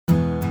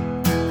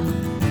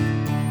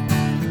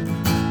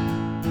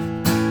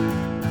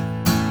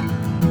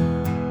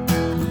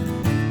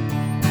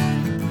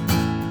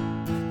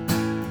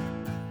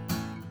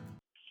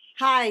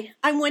Hi,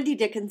 I'm Wendy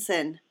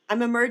Dickinson.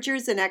 I'm a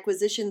mergers and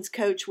acquisitions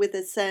coach with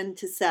Ascend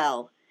to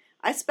Sell.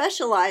 I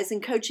specialize in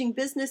coaching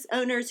business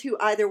owners who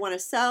either want to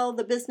sell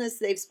the business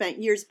they've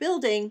spent years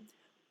building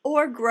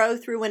or grow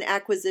through an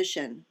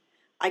acquisition.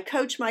 I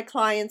coach my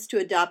clients to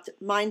adopt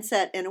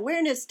mindset and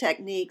awareness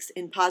techniques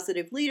in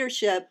positive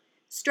leadership,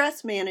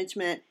 stress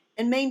management,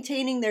 and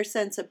maintaining their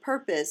sense of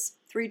purpose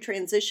through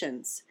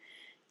transitions.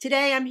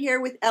 Today I'm here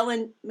with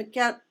Ellen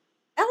McCann.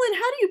 Ellen,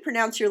 how do you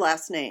pronounce your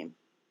last name?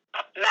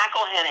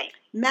 McElhenney.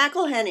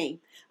 McElhenney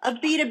of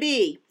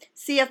B2B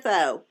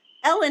CFO.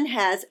 Ellen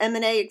has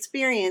M&A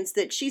experience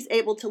that she's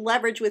able to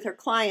leverage with her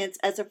clients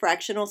as a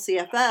fractional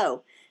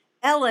CFO.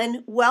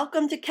 Ellen,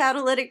 welcome to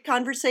Catalytic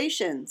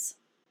Conversations.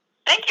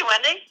 Thank you,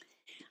 Wendy.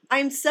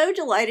 I'm so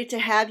delighted to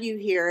have you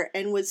here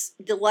and was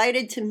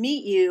delighted to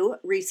meet you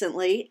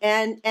recently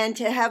and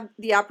to have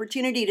the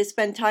opportunity to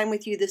spend time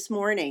with you this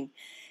morning.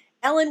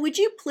 Ellen, would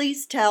you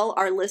please tell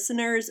our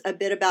listeners a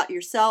bit about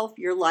yourself,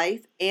 your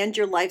life, and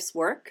your life's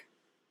work?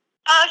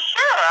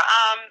 Sure.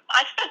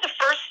 I spent the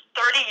first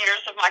 30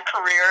 years of my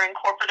career in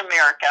corporate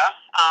America.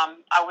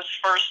 I was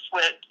first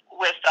with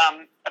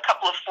a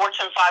couple of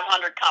Fortune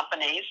 500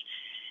 companies.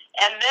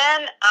 And then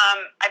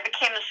I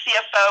became the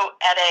CFO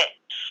at a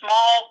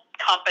small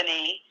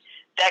company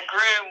that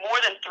grew more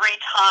than 3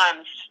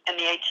 times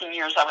in the 18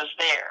 years I was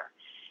there.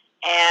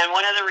 And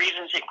one of the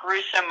reasons it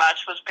grew so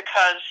much was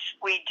because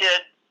we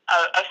did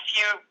a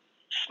few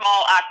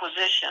small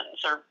acquisitions,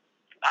 or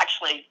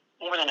actually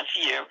more than a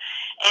few.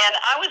 And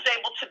I was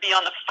able to be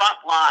on the front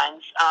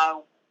lines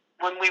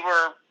when we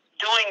were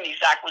doing these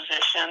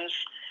acquisitions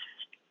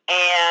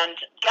and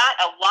got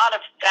a lot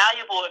of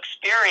valuable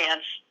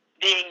experience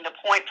being the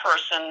point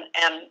person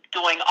and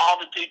doing all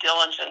the due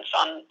diligence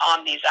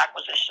on these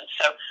acquisitions.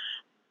 So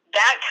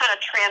that kind of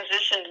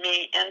transitioned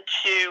me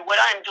into what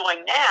I'm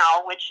doing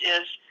now, which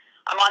is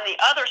I'm on the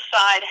other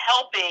side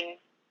helping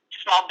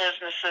small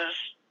businesses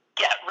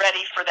get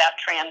ready for that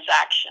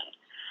transaction.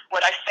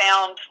 What I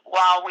found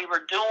while we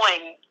were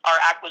doing our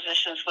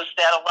acquisitions was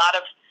that a lot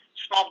of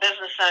small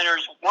business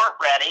owners weren't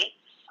ready.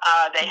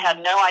 They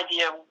had no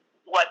idea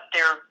what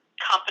their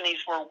companies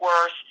were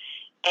worth,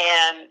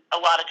 and a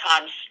lot of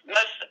times,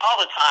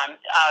 all the time,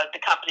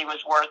 the company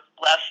was worth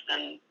less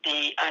than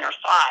the owner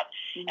thought.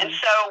 Mm-hmm. And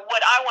so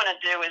what I want to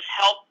do is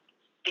help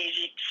these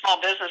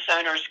small business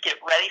owners get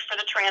ready for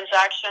the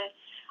transaction,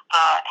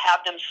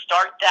 have them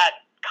start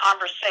that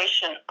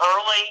conversation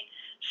early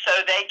so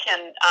they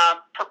can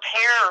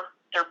prepare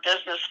their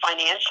business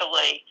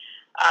financially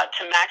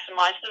to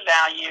maximize the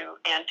value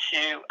and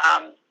to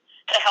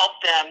help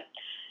them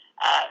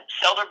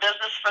sell their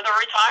business for their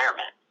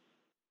retirement.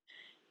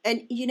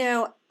 And, you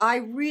know, I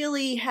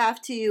really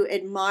have to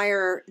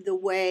admire the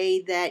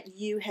way that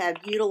you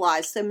have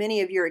utilized so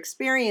many of your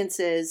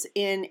experiences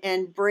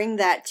and bring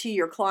that to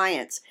your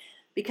clients.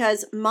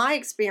 Because my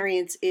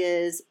experience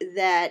is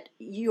that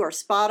you are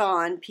spot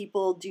on.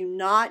 People do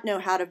not know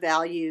how to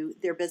value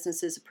their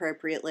businesses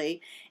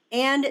appropriately,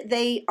 and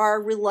they are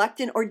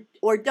reluctant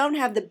or don't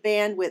have the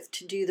bandwidth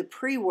to do the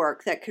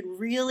pre-work that could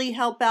really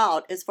help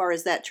out as far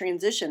as that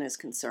transition is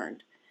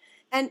concerned.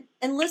 And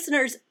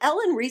listeners,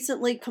 Ellen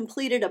recently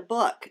completed a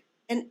book.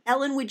 And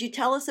Ellen, would you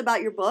tell us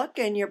about your book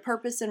and your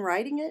purpose in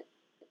writing it?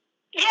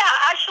 Yeah,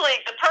 actually,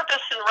 the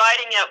purpose in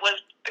writing it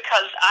was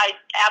because I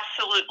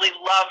absolutely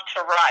love to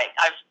write.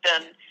 I've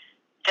been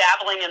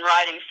dabbling in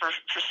writing for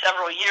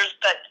several years,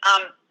 but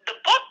the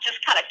book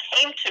just kind of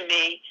came to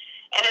me,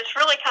 and it's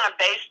really kind of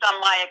based on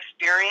my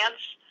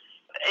experience.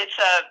 It's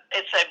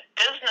a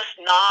business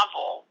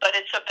novel, but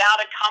it's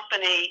about a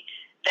company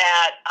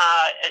that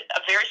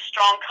a very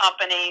strong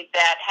company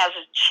that has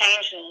a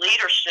change in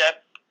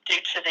leadership due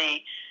to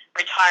the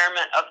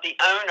retirement of the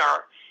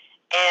owner,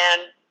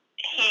 and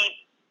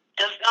he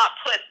does not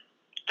put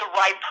the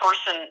right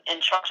person in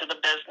charge of the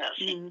business.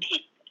 Mm.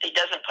 He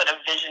doesn't put a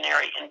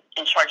visionary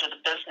in charge of the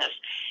business.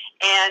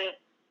 And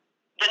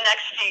the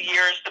next few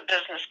years, the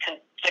business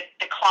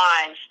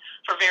declines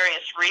for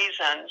various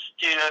reasons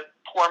due to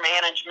poor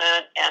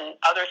management and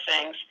other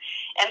things.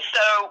 And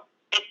so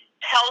it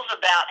tells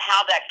about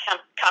how that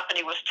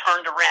company was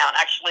turned around.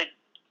 Actually,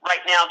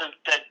 right now, the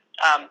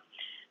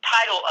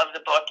title of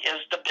the book is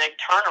The Big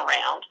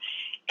Turnaround,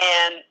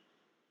 and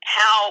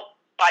how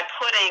by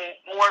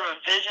putting more of a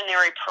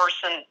visionary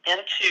person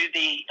into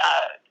the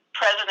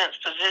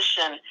president's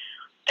position,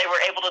 they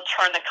were able to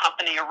turn the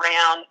company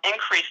around,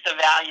 increase the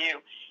value,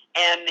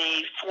 and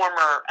the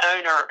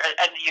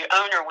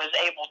owner was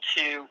able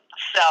to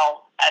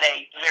sell at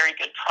a very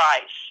good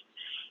price.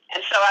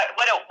 And so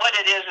what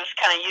it is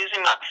kind of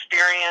using my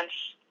experience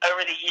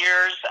over the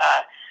years.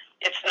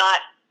 It's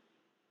not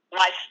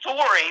my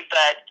story,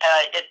 but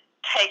it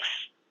takes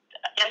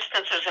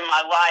instances in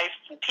my life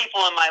and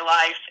people in my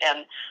life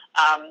and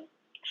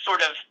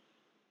sort of,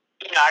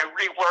 I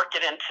rework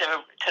it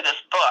into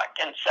this book.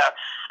 And so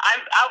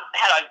I've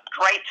had a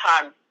great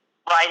time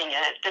writing it.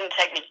 It didn't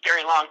take me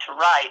very long to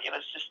write. It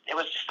was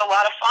just a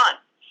lot of fun.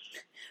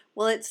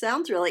 Well, it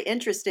sounds really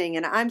interesting,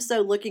 and I'm so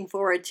looking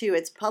forward to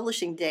its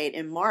publishing date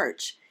in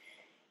March.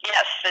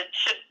 Yes, it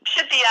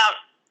should be out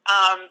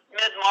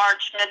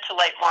Mid-March, mid to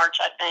late March,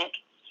 I think.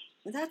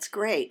 That's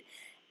great.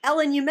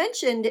 Ellen, you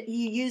mentioned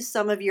you used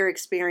some of your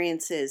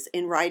experiences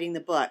in writing the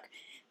book.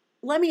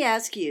 Let me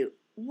ask you,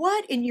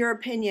 what, in your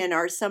opinion,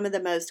 are some of the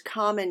most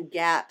common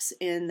gaps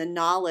in the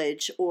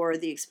knowledge or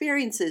the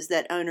experiences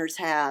that owners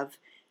have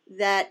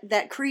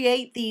that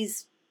create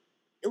these,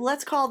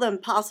 let's call them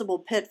possible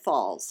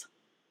pitfalls?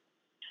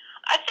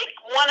 I think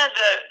one of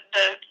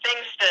the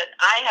things that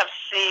I have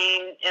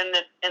seen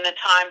in the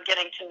time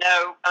getting to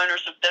know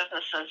owners of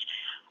businesses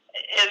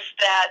is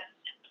that,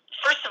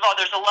 first of all,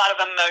 there's a lot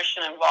of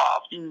emotion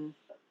involved. Mm.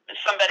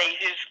 Somebody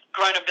who's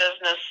grown a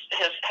business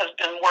has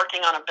been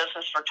working on a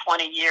business for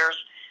 20 years.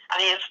 I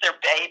mean, it's their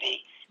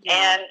baby. Yeah.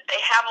 And they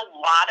have a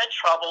lot of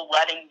trouble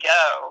letting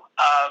go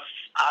of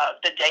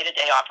the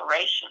day-to-day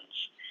operations.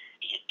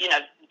 You know,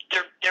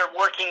 they're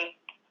working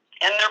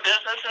in their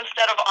business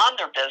instead of on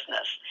their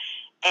business.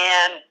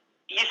 And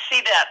you see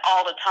that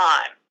all the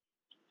time.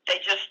 They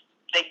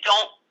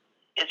don't,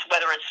 it's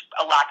whether it's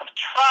a lack of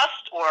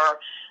trust or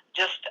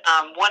just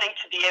wanting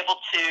to be able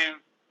to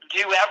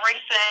do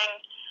everything.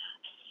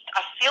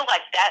 I feel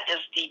like that is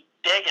the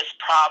biggest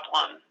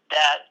problem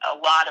that a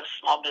lot of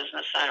small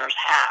business owners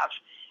have.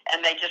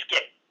 And they just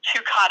get too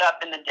caught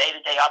up in the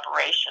day-to-day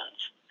operations.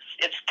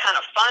 It's kind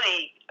of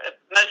funny.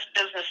 Most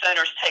business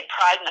owners take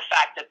pride in the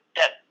fact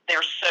that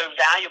they're so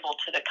valuable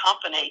to the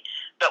company,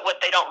 but what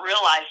they don't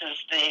realize is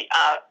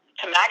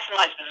to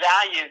maximize the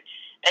value,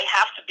 they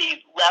have to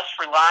be less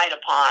relied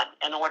upon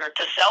in order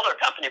to sell their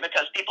company,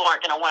 because people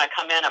aren't going to want to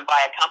come in and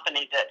buy a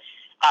company that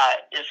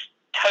is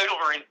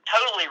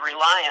totally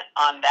reliant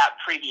on that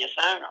previous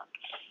owner.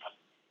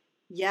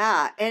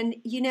 Yeah, and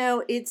you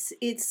know, it's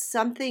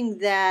something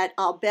that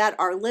I'll bet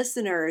our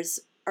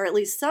listeners, or at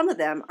least some of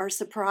them, are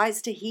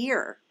surprised to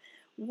hear.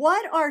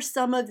 What are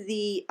some of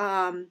the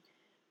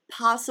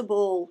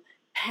possible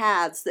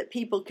paths that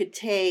people could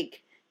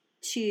take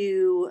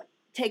to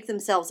take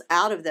themselves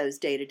out of those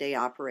day-to-day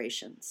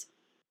operations?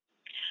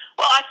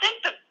 Well, I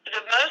think the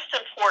most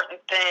important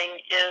thing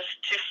is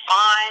to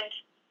find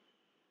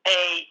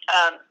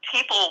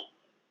people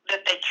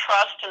that they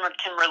trust and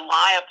can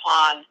rely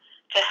upon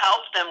to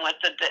help them with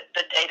the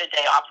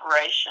day-to-day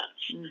operations.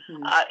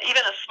 Mm-hmm.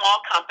 Even a small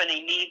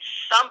company needs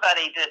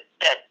somebody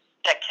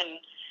that can,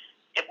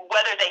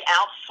 whether they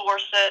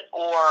outsource it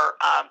or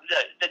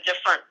the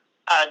different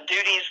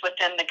duties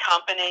within the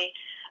company,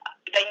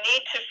 they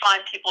need to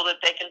find people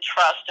that they can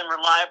trust and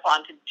rely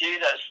upon to do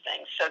those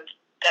things, so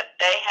that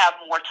they have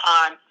more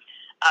time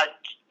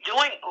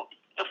doing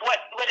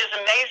what is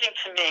amazing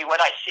to me.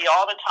 What I see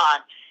all the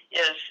time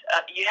is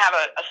you have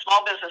a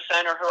small business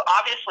owner who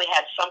obviously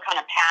had some kind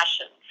of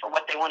passion for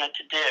what they wanted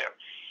to do,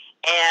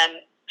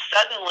 and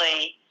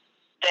suddenly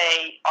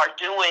they are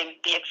doing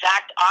the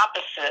exact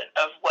opposite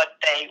of what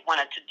they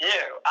wanted to do.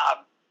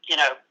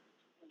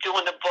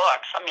 Doing the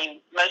books. I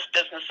mean, most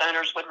business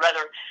owners would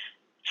rather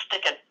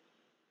stick an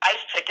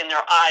ice pick in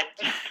their eye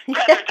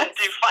rather than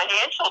do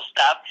financial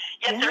stuff,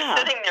 yet they're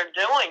sitting there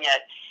doing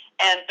it.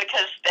 And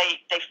because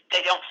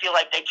they don't feel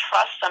like they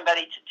trust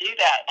somebody to do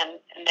that, and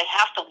they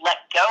have to let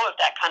go of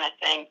that kind of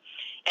thing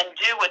and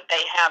do what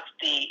they have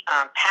the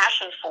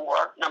passion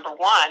for, number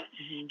one,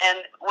 mm-hmm. and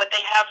what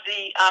they have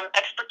the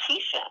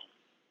expertise in.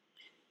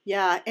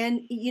 Yeah,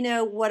 and you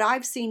know, what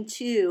I've seen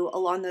too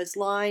along those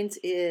lines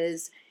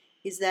is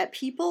that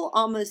people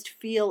almost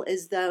feel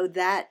as though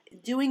that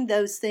doing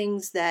those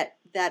things that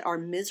are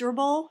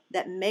miserable,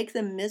 that make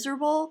them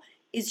miserable,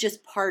 is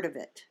just part of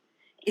it.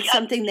 It's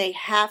something they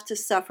have to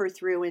suffer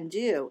through and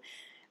do.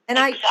 And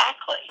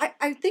exactly.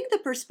 I think the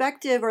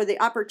perspective or the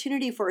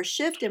opportunity for a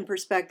shift in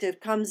perspective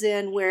comes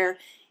in where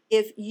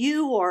if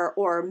you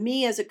or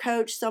me as a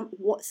coach,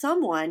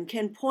 someone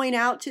can point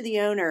out to the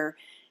owner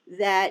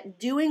that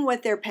doing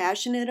what they're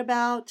passionate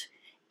about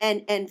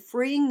and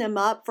freeing them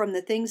up from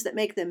the things that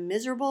make them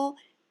miserable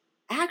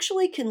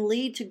actually can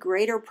lead to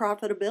greater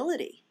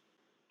profitability.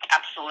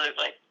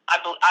 Absolutely.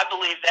 I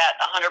believe that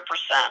 100%.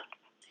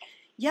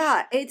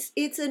 Yeah,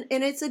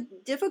 it's a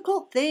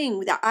difficult thing.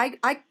 That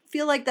I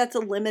feel like that's a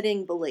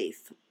limiting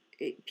belief.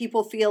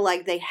 People feel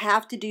like they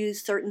have to do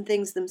certain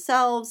things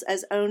themselves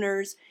as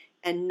owners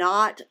and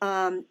not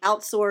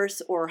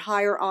outsource or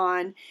hire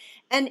on.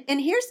 And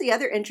here's the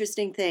other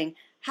interesting thing.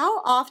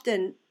 How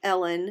often,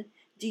 Ellen,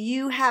 do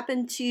you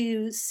happen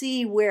to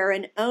see where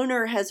an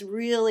owner has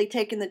really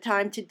taken the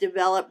time to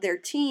develop their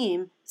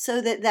team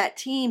so that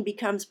team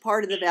becomes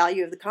part of the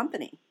value of the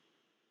company?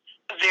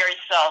 Very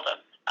seldom.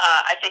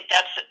 I think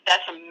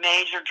that's a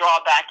major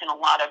drawback in a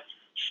lot of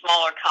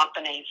smaller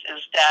companies,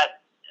 is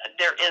that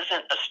there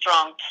isn't a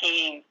strong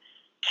team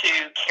to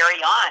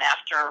carry on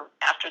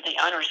after the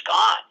owner's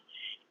gone.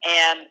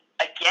 And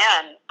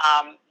again,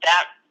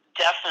 that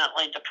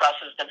definitely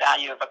depresses the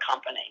value of a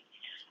company.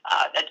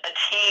 A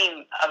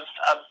team of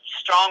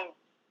strong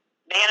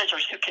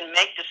managers who can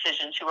make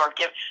decisions, who are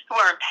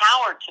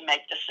empowered to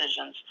make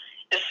decisions,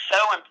 is so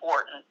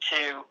important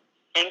to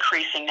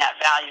increasing that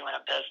value in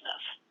a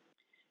business.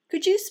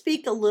 Could you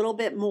speak a little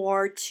bit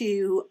more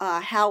to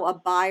how a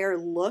buyer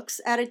looks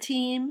at a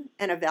team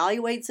and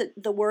evaluates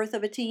the worth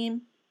of a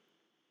team?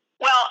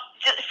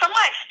 from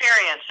my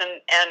experience,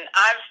 and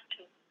I've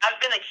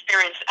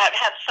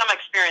had some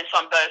experience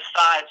on both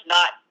sides,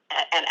 not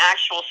an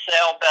actual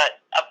sale,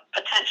 but a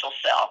potential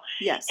sale.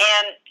 Yes.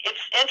 And it's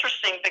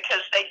interesting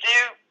because they do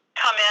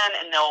come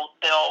in and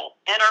they'll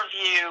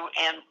interview,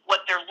 and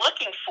what they're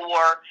looking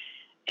for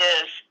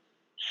is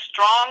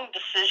strong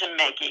decision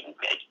making,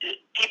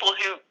 people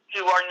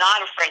who are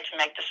not afraid to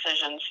make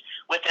decisions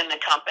within the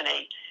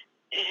company,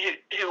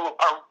 who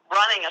are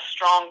running a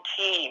strong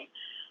team.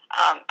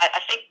 I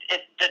think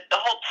the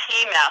whole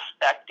team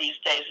aspect these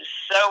days is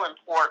so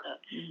important,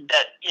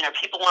 that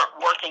people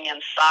aren't working in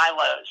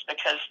silos,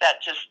 because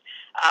that just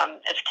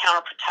is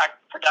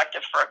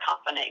counterproductive for a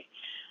company.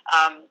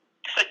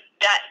 So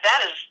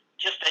that is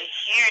just a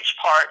huge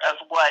part of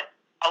what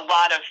a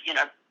lot of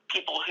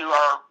people who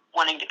are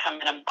wanting to come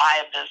in and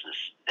buy a business,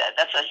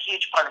 that's a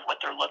huge part of what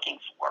they're looking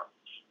for.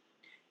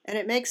 And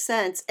it makes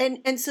sense.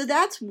 And so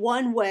that's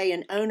one way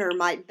an owner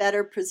might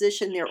better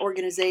position their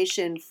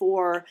organization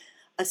for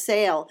a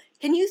sale.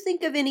 Can you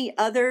think of any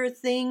other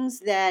things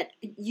that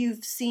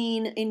you've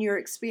seen in your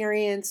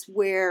experience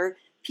where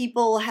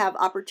people have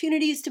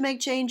opportunities to make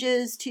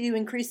changes to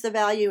increase the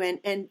value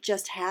and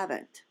just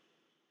haven't?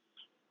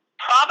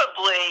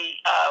 Probably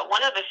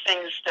one of the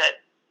things that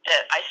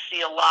I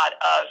see a lot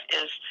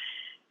of is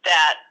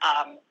that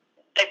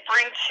they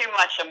bring too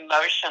much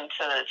emotion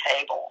to the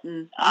table.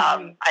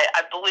 Mm-hmm.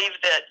 I believe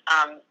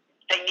that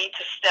they need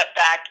to step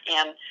back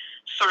and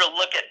sort of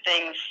look at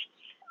things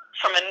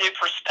from a new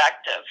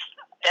perspective.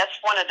 That's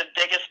one of the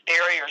biggest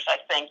barriers, I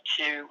think,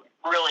 to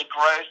really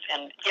growth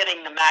and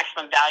getting the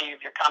maximum value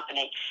of your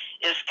company,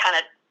 is kind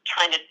of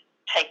trying to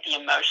take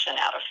the emotion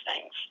out of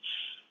things.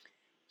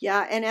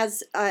 Yeah, and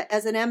as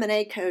an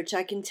M&A coach,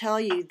 I can tell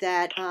you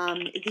that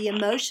the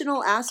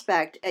emotional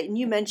aspect, and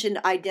you mentioned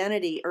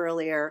identity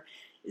earlier,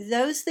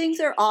 those things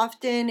are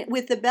often,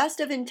 with the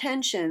best of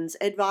intentions,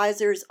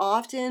 advisors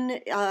often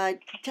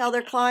tell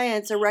their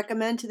clients or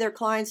recommend to their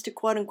clients to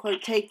quote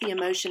unquote take the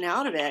emotion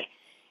out of it.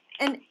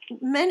 And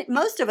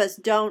most of us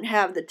don't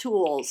have the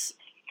tools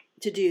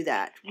to do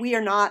that. We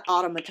are not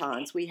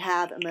automatons. We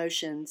have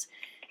emotions.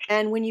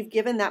 And when you've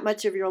given that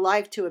much of your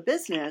life to a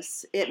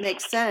business, it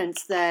makes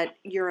sense that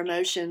your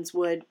emotions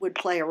would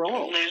play a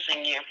role.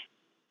 Losing you.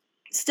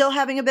 Still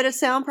having a bit of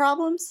sound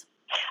problems?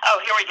 Oh,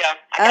 here we go.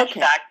 I got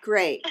you back.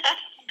 Great.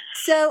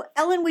 So,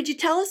 Ellen, would you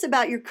tell us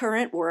about your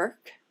current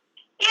work?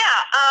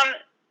 Yeah.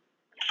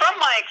 From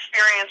my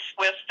experience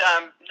with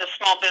the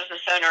small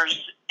business owners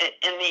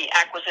in the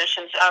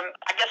acquisitions,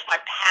 I guess my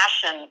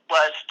passion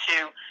was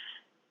to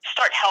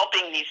start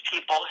helping these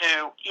people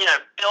who,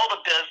 build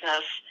a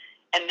business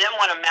and then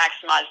want to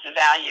maximize the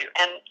value.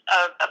 And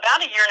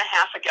about a year and a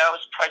half ago, I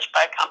was approached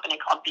by a company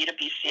called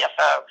B2B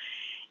CFO.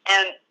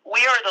 And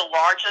we are the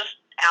largest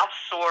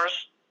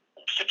outsourced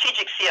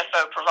strategic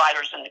CFO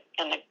providers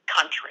in the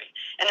country.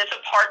 And it's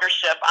a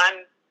partnership.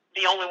 I'm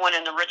the only one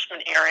in the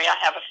Richmond area. I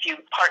have a few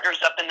partners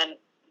up in the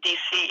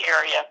DC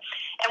area.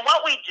 And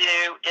what we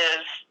do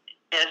is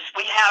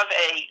we have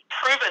a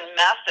proven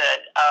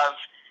method of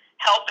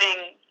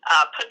helping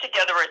put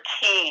together a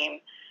team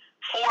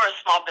for a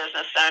small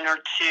business owner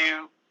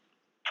to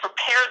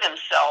prepare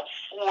themselves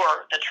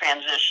for the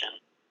transition.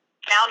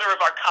 Founder of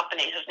our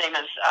company, his name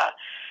is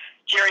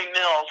Jerry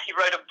Mills. He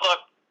wrote a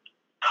book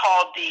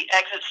called The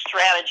Exit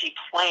Strategy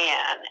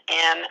Plan.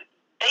 And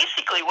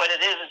basically what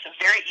it is a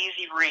very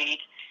easy read.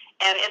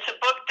 And it's a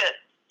book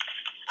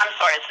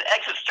it's the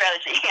Exit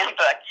Strategy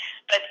Handbook.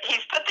 But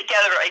he's put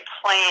together a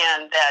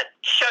plan that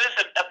shows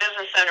a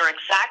business owner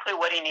exactly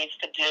what he needs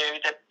to do,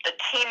 the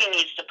team he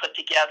needs to put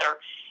together,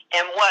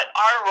 and what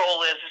our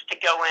role is to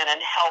go in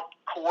and help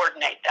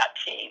coordinate that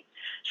team.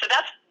 So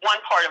that's one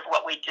part of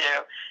what we do.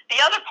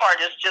 The other part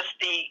is just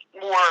the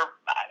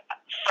more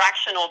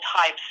fractional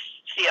type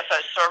CFO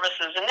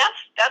services, and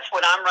that's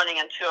what I'm running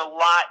into a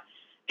lot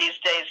these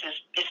days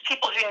is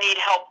people who need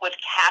help with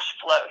cash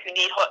flow, who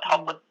need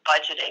help with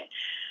budgeting,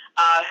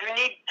 who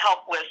need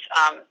help with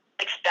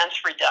expense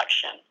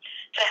reduction,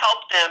 to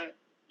help them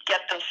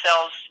get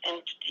themselves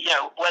in,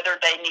 whether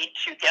they need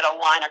to get a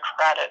line of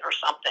credit or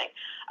something.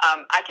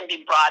 I can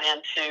be brought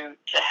in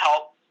to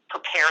help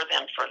prepare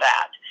them for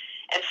that.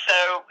 And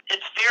so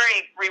it's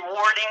very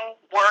rewarding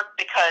work,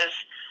 because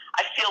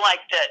I feel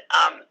like that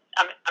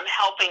I'm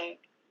helping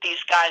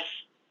these guys,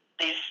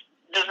 these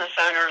business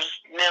owners,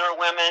 men or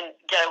women,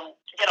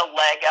 get a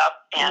leg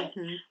up and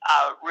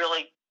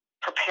really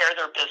prepare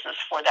their business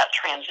for that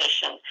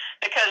transition,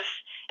 because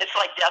it's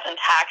like death and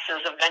taxes.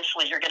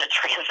 Eventually you're going to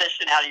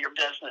transition out of your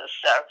business.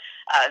 So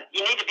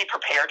you need to be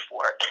prepared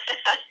for it.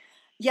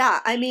 Yeah,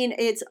 I mean,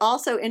 it's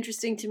also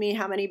interesting to me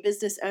how many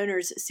business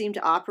owners seem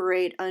to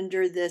operate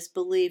under this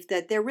belief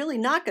that they're really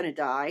not going to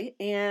die.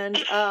 And,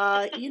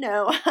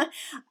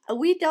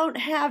 we don't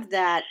have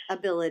that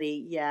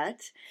ability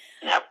yet.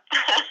 Nope.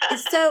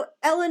 So,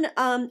 Ellen,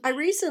 I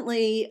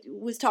recently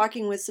was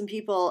talking with some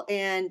people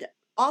and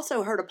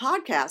also heard a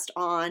podcast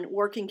on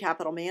working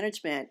capital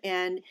management.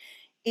 And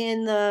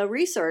in the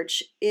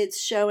research, it's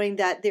showing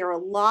that there are a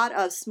lot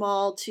of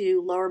small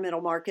to lower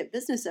middle market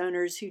business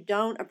owners who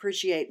don't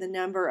appreciate the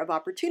number of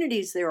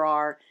opportunities there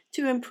are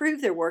to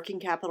improve their working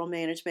capital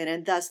management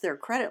and thus their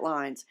credit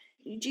lines.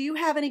 Do you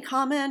have any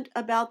comment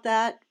about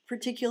that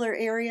particular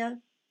area?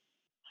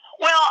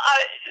 Well,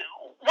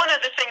 one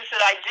of the things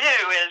that I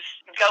do is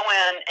go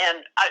in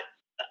and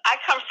I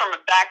come from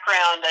a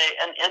background,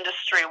 an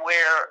industry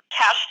where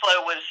cash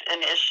flow was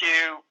an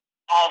issue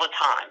all the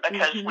time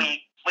because Mm-hmm.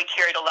 we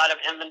carried a lot of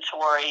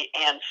inventory,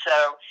 and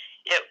so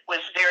it was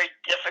very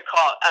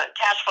difficult.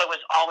 Cash flow was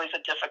always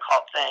a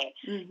difficult thing.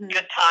 Mm-hmm.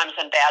 Good times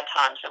and bad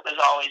times, it was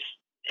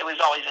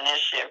always an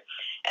issue,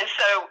 and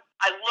so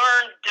I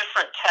learned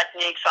different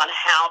techniques on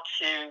how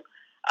to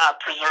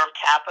preserve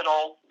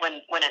capital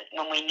when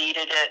we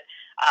needed it,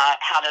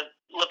 how to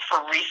look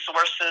for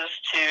resources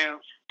to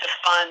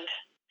fund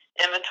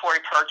inventory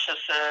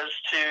purchases,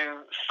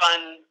 to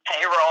fund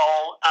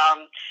payroll.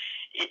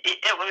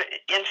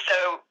 And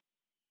so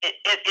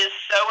it is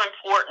so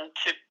important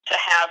to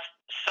have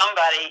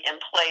somebody in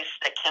place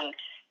that can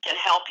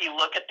help you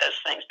look at those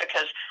things,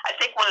 because I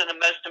think one of the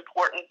most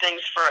important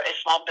things for a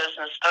small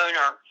business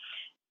owner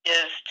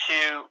is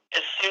to,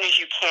 as soon as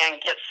you can,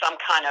 get some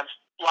kind of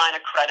line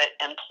of credit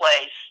in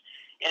place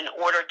in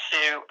order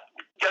to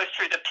go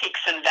through the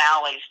peaks and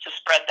valleys, to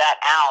spread that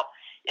out.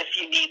 If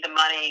you need the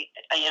money,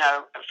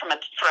 for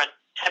a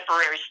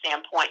temporary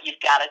standpoint,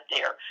 you've got it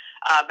there,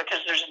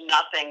 because there's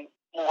nothing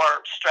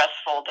more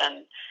stressful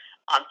than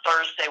on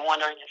Thursday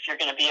wondering if you're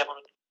going to be able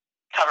to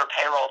cover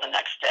payroll the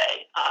next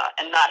day,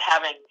 and not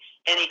having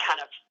any kind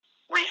of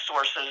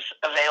resources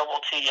available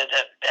to you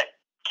that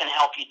can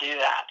help you do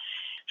that.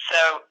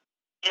 So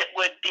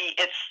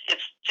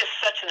it's just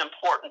such an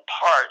important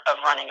part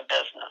of running a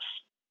business.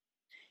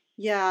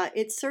 Yeah,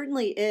 it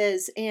certainly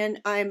is, and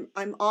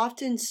I'm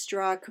often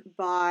struck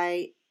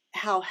by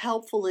how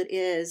helpful it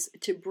is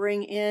to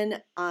bring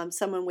in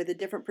someone with a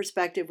different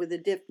perspective, with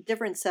a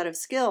different set of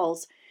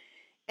skills,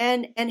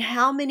 and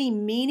how many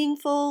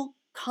meaningful,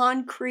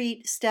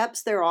 concrete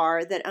steps there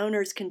are that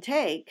owners can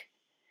take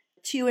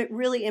to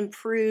really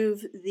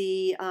improve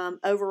the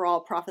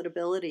overall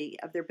profitability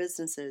of their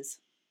businesses.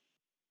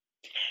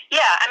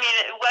 Yeah, I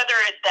mean, whether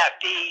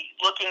that be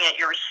looking at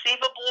your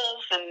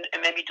receivables and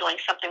maybe doing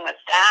something with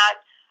that,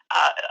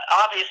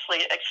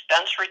 obviously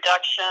expense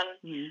reduction,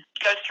 Mm.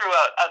 go through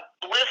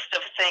a list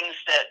of things,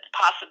 that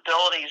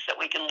possibilities that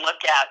we can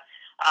look at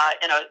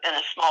in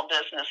a small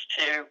business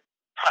to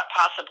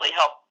possibly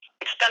help.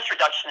 Expense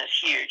reduction is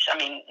huge. I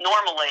mean,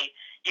 normally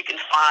you can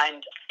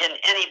find, in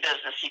any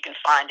business, you can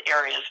find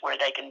areas where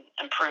they can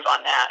improve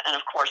on that. And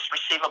of course,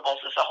 receivables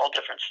is a whole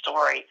different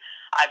story.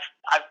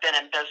 I've been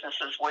in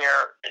businesses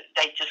where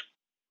they just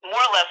more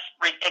or less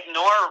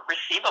ignore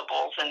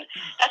receivables, and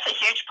that's a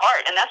huge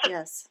part, and that's a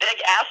Yes.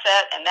 big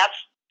asset, and that's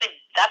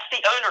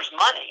the owner's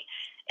money,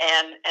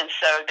 and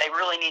so they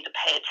really need to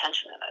pay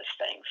attention to those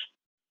things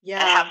and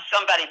Yeah. have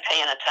somebody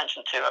paying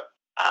attention to it.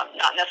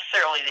 Not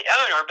necessarily the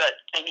owner, but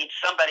they need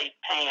somebody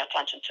paying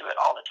attention to it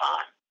all the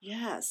time.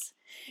 Yes.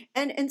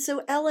 And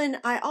so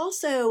Ellen, I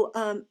also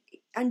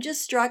I'm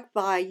just struck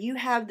by you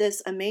have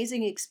this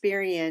amazing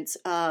experience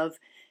of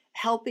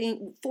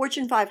helping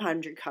Fortune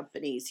 500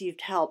 companies. You've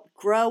helped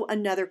grow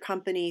another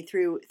company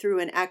through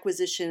an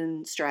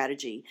acquisition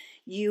strategy.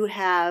 You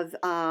have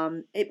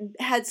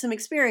had some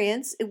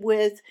experience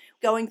with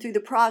going through the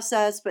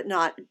process, but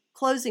not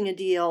closing a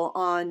deal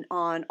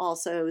on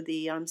also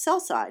the sell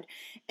side.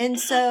 And Hmm.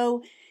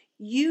 so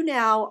you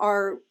now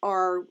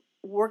are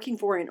working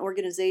for an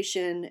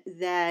organization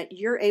that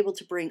you're able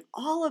to bring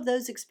all of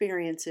those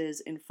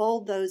experiences and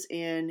fold those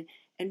in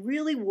and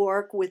really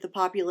work with the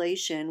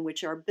population,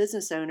 which are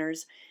business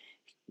owners,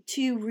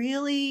 to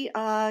really,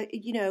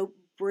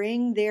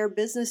 bring their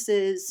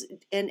businesses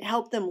and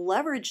help them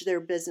leverage their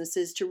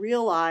businesses to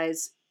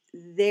realize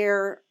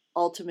their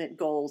ultimate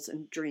goals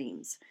and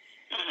dreams.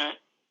 Hmm.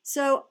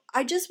 So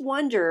I just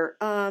wonder,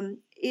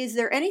 is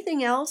there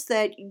anything else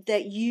that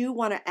you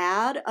want to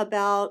add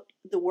about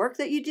the work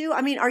that you do?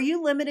 I mean, are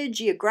you limited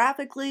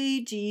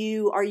geographically? Do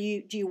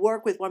you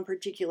work with one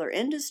particular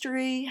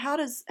industry? How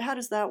does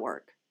that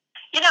work?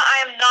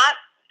 I am not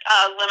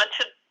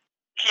limited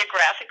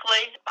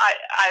geographically.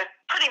 I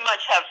pretty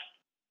much have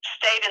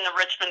stayed in the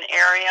Richmond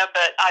area,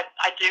 but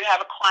I do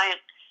have a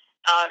client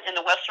in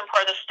the western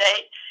part of the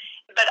state.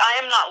 But I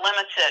am not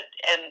limited,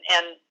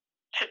 and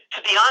to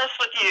be honest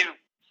with you,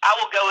 I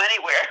will go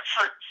anywhere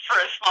for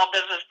a small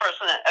business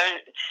person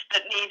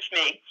that needs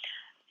me.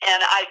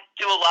 And I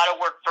do a lot of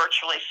work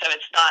virtually, so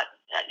it's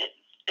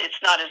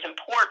not as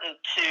important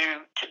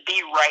to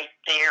be right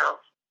there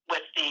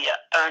with the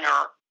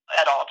owner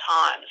at all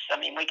times. I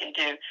mean, we can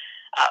do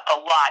a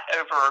lot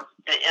over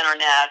the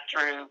internet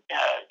through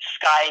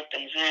Skype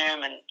and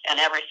Zoom and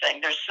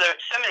everything. There's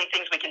so many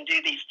things we can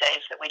do these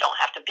days that we don't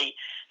have to be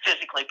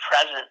physically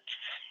present.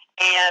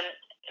 And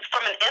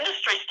from an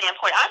industry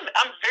standpoint,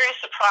 I'm very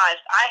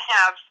surprised. I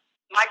have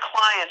my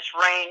clients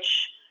range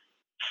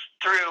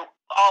through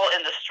all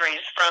industries,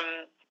 from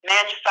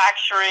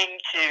manufacturing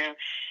to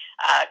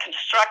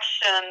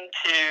construction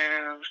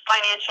to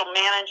financial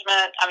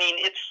management. I mean,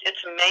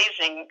 it's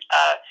amazing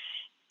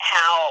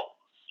how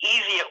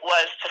easy it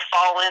was to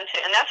fall into,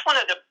 and that's one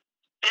of the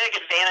big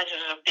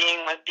advantages of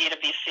being with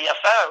B2B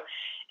CFO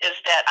is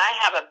that I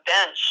have a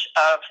bench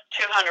of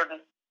 220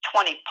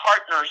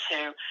 partners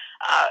who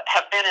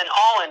have been in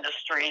all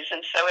industries,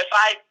 and so if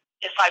I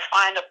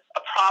find a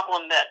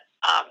problem that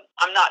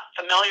I'm not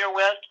familiar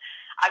with,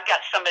 I've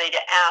got somebody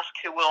to ask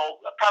who will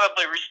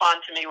probably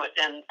respond to me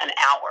within an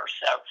hour.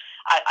 So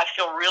I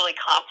feel really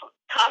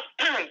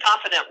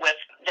confident with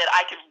that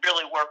I could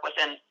really work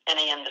within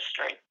any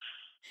industry.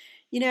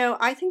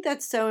 I think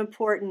that's so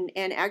important.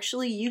 And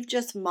actually, you've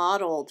just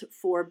modeled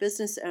for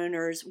business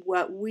owners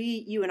what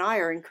you and I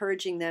are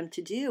encouraging them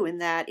to do,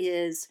 and that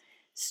is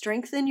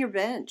strengthen your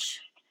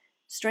bench,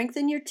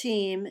 strengthen your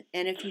team.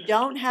 And if you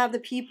don't have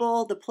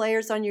the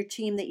players on your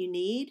team that you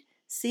need,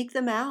 seek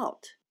them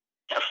out.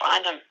 Go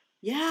find them.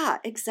 Yeah,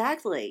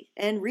 exactly.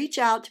 And reach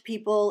out to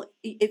people.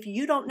 If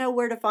you don't know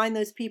where to find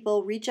those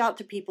people, reach out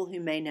to people who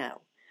may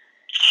know.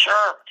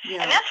 Sure.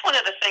 Yeah. And that's one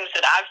of the things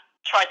that I've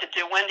tried to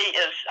do, Wendy,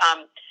 is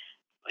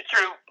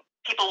through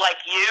people like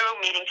you,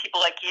 meeting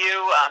people like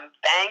you,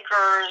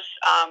 bankers,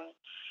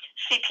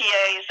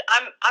 CPAs.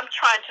 I'm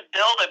trying to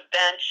build a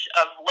bench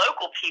of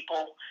local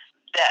people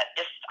that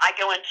if I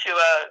go into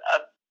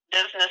a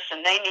business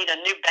and they need a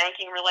new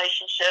banking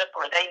relationship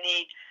or they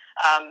need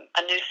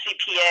a new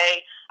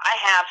CPA, I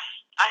have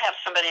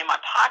somebody in my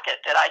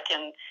pocket that I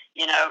can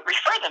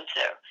refer them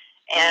to,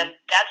 and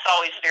that's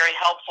always very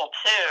helpful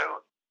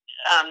too.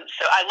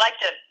 So I like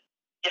to.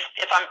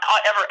 If I'm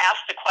ever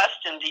asked the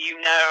question, do you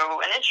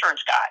know an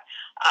insurance guy?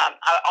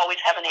 I always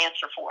have an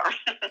answer for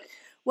him.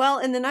 Well,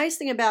 and the nice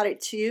thing about it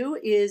too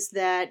is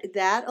that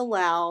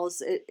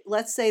allows,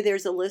 let's say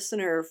there's a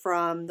listener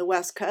from the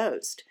West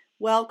Coast.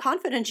 Well,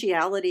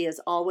 confidentiality is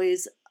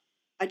always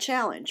a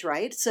challenge,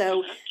 right?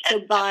 So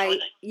by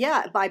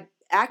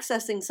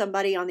accessing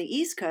somebody on the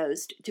East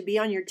Coast to be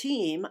on your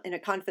team in a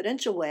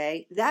confidential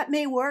way, that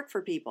may work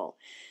for people.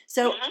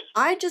 So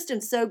I just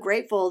am so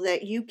grateful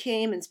that you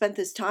came and spent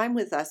this time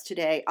with us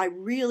today. I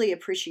really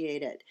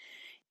appreciate it.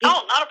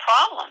 Oh, not a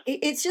problem.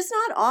 It's just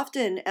not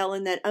often,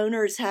 Ellen, that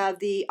owners have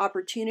the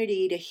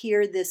opportunity to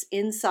hear this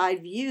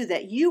inside view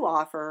that you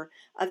offer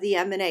of the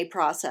M&A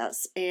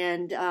process.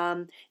 And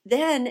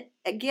then,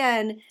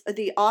 again,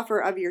 the offer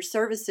of your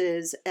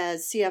services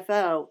as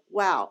CFO.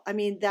 Wow. I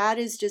mean, that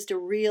is just a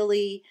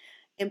really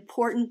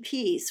important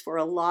piece for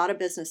a lot of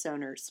business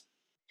owners.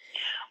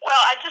 Well,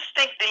 I just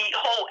think the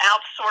whole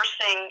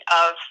outsourcing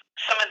of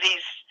some of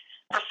these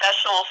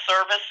professional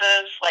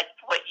services, like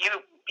what you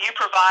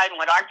provide and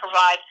what I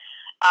provide,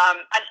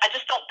 I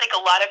just don't think a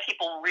lot of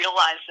people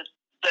realize that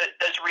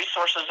those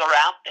resources are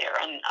out there,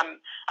 and I'm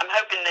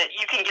hoping that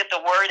you can get the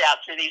word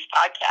out through these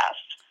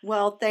podcasts.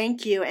 Well,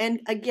 thank you,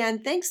 and again,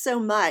 thanks so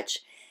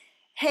much.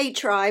 Hey,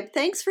 Tribe,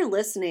 thanks for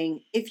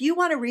listening. If you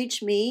want to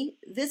reach me,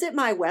 visit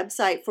my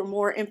website for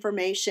more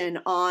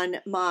information on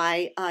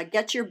my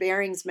Get Your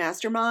Bearings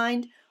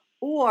Mastermind,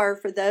 or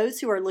for those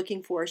who are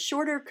looking for a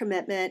shorter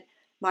commitment,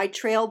 my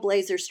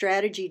Trailblazer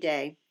Strategy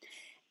Day.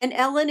 And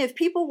Ellen, if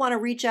people want to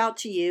reach out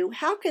to you,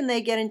 how can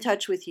they get in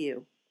touch with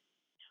you?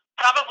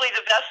 Probably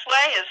the best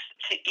way is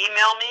to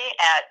email me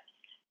at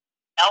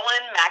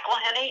Ellen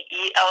McElhenney,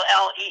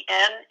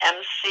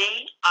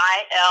 ELLENMCILHENNY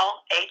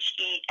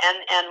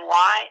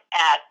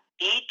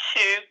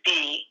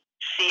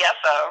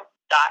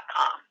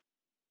 @e2bcfo.com.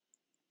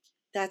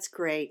 That's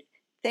great.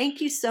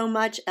 Thank you so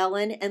much,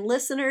 Ellen. And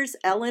listeners,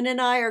 Ellen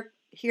and I are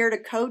here to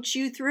coach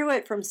you through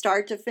it from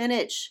start to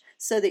finish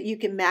so that you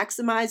can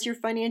maximize your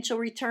financial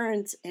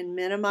returns and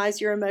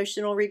minimize your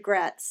emotional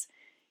regrets.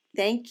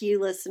 Thank you,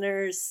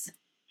 listeners.